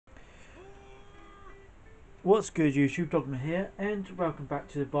What's good, YouTube? Dogma here, and welcome back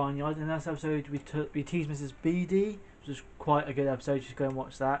to the Barnyard. In last episode, we teased Mrs. BD, which was quite a good episode. You should go and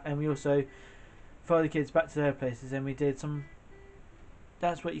watch that. And we also throw the kids back to their places, and we did some.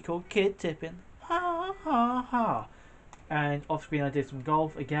 That's what you call kid tipping. Ha ha ha. And off screen, I did some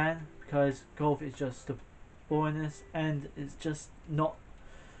golf again because golf is just the boringness, and it's just not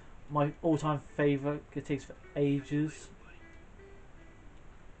my all-time favorite. It takes for ages.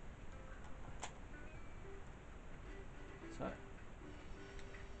 So.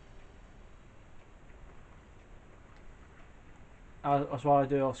 That's why I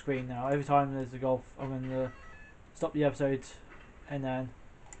do it off screen now. Every time there's a golf, I'm going to stop the episode and then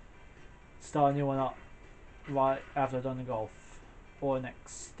start a new one up right after I've done the golf. Or the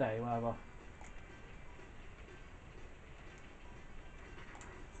next day, whatever.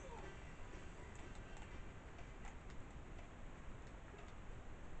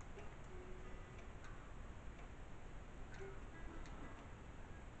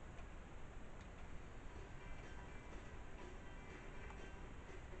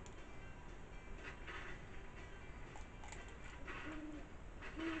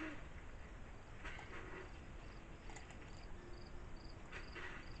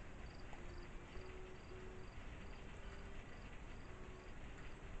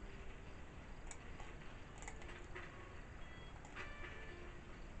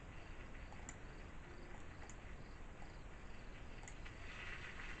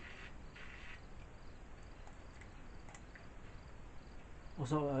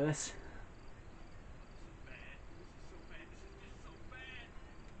 What's up with this?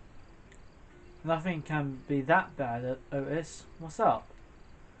 Nothing can be that bad, Otis. What's up?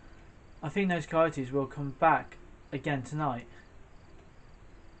 I think those coyotes will come back again tonight.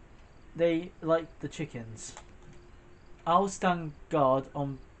 They like the chickens. I'll stand guard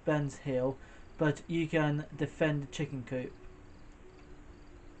on Ben's hill, but you can defend the chicken coop.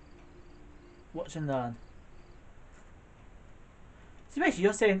 Watch and learn. So basically,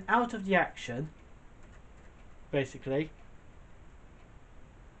 you're staying out of the action, basically.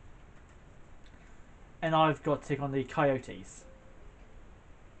 And I've got to take on the coyotes.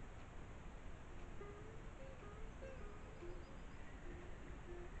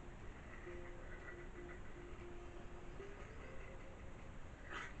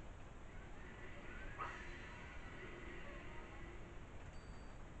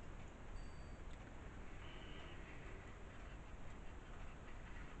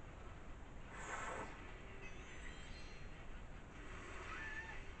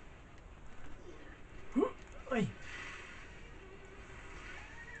 Oi.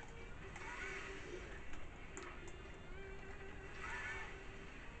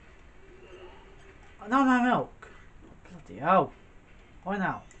 No, no milk. Bloody hell. Why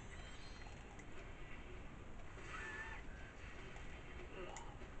now?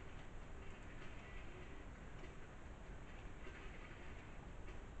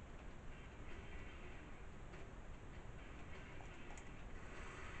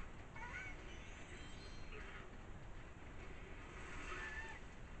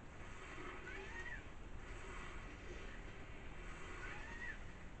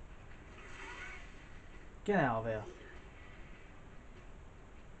 Get out of here.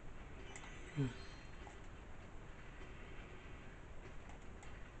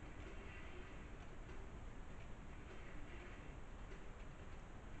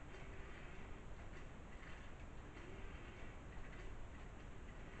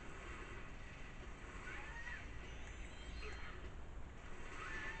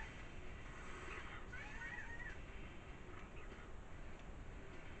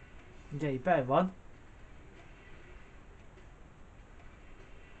 Yeah, you better run.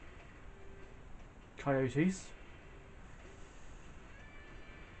 Coyotes.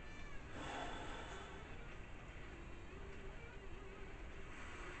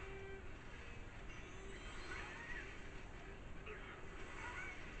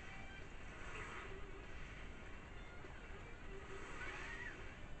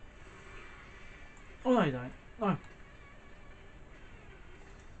 Oh no you don't. No.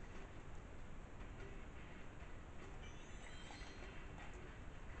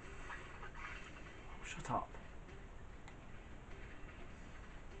 Shut up.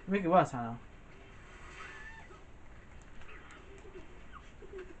 Make it worse, Hannah.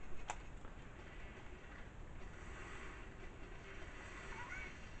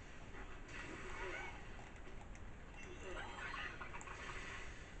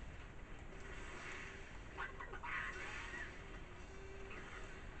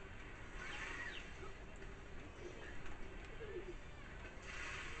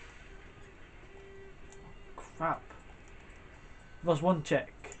 Crap. Lost one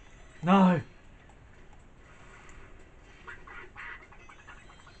chick. No!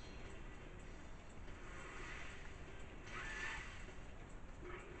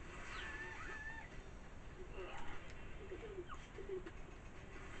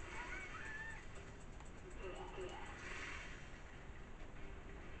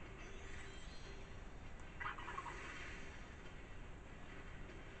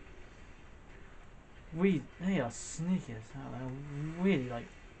 They are sneaky as hell. They're really like,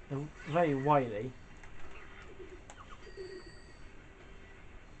 they're very wily.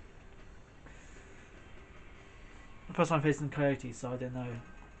 First time facing coyotes, so I don't know.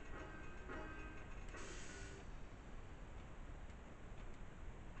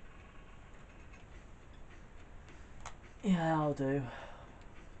 Yeah, I'll do.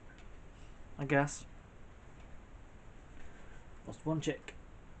 I guess. Lost one chick.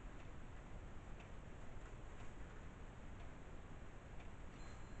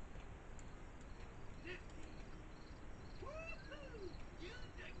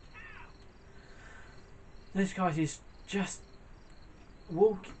 This guy is just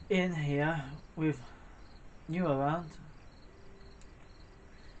walk in here with you around.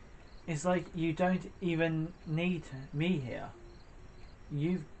 It's like you don't even need me here.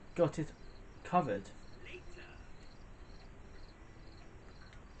 You've got it covered.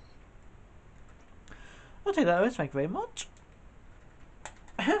 I'll take that. Thank you very much.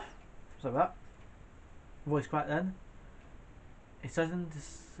 So that voice crack then. A sudden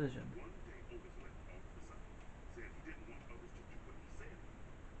decision.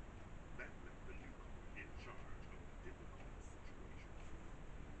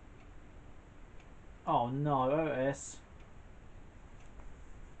 Oh no, Otis.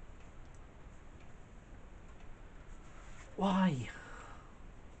 Why?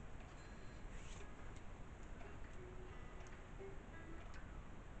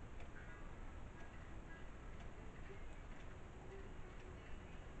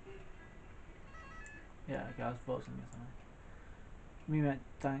 Yeah, okay, I was pausing this time. We met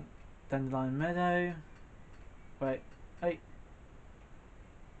Dandelion Meadow. Wait, hey.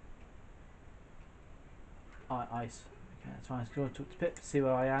 Ice. Okay, that's fine. Let's go talk to Pip, see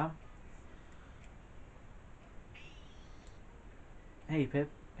where I am. Hey Pip,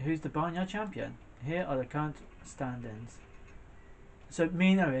 who's the Barnyard champion? Here are the current stand-ins. So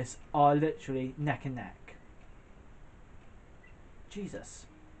me and Otis are literally neck and neck. Jesus.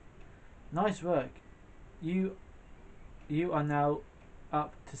 Nice work. You are now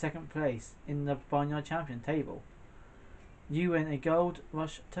up to second place in the Barnyard champion table. You win a gold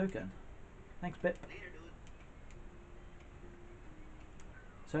rush token. Thanks, Pip.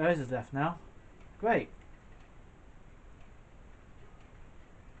 So Otis is left now. Great.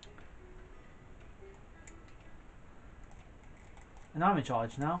 And I'm in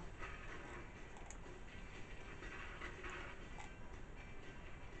charge now.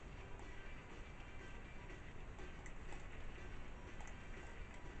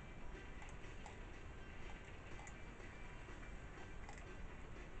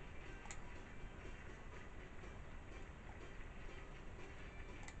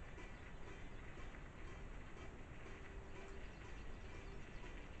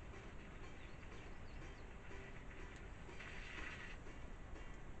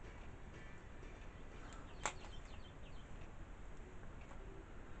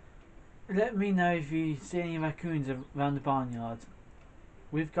 Let me know if you see any raccoons around the barnyard.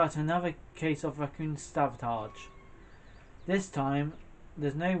 We've got another case of raccoon sabotage. This time,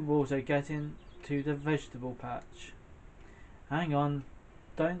 there's no water getting to the vegetable patch. Hang on,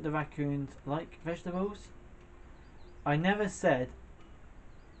 don't the raccoons like vegetables? I never said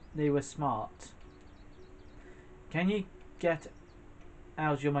they were smart. Can you get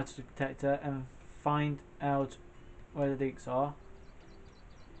out your metal detector and find out where the leaks are?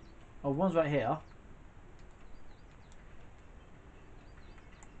 Oh, one's right here.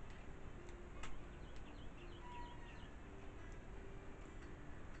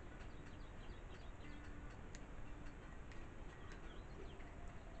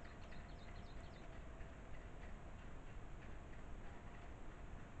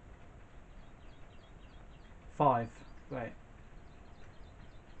 Five. Great.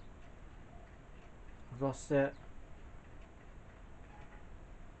 I've lost it.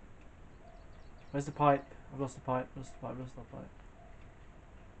 Where's the pipe? I've lost the pipe. Lost the pipe. Lost the pipe.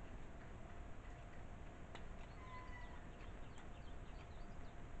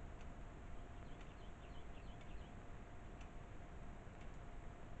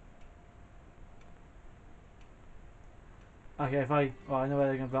 Okay, if I... Right, I know where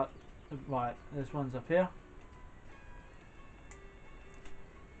they're going to... Right, this one's up here.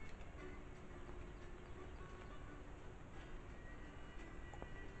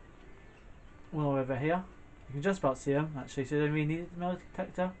 one over here. You can just about see them actually, so you don't really need the metal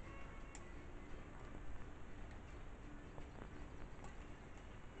detector.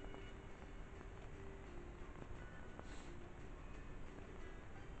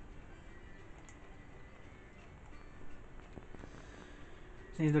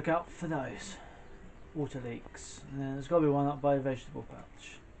 So you need to look out for those water leaks. And then there's got to be one up by the vegetable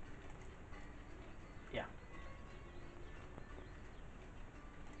patch. Yeah.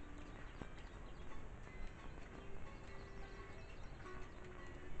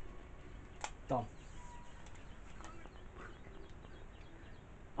 Done.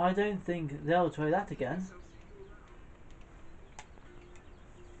 I don't think they'll try that again.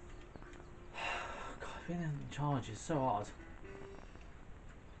 God, being in charge is so hard.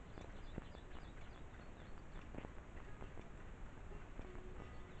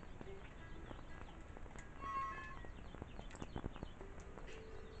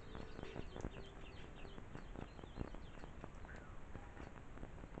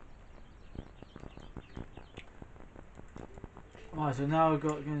 Right, so now we've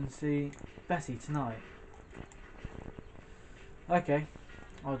got to go and see Bessie tonight. Okay,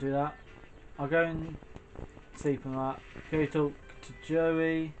 I'll do that. I'll go and sleep on that. Go talk to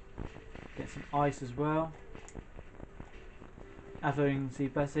Joey. Get some ice as well. After we can see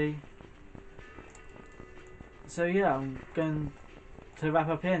Bessie. So yeah, I'm going to wrap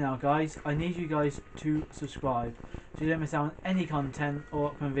up here now, guys. I need you guys to subscribe so you don't miss out on any content or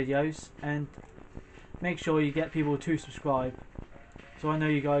upcoming videos, and make sure you get people to subscribe. So I know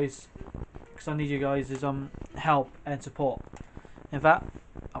you guys, because I need you guys' help and support. In fact,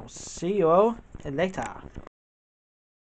 I'll see you all later.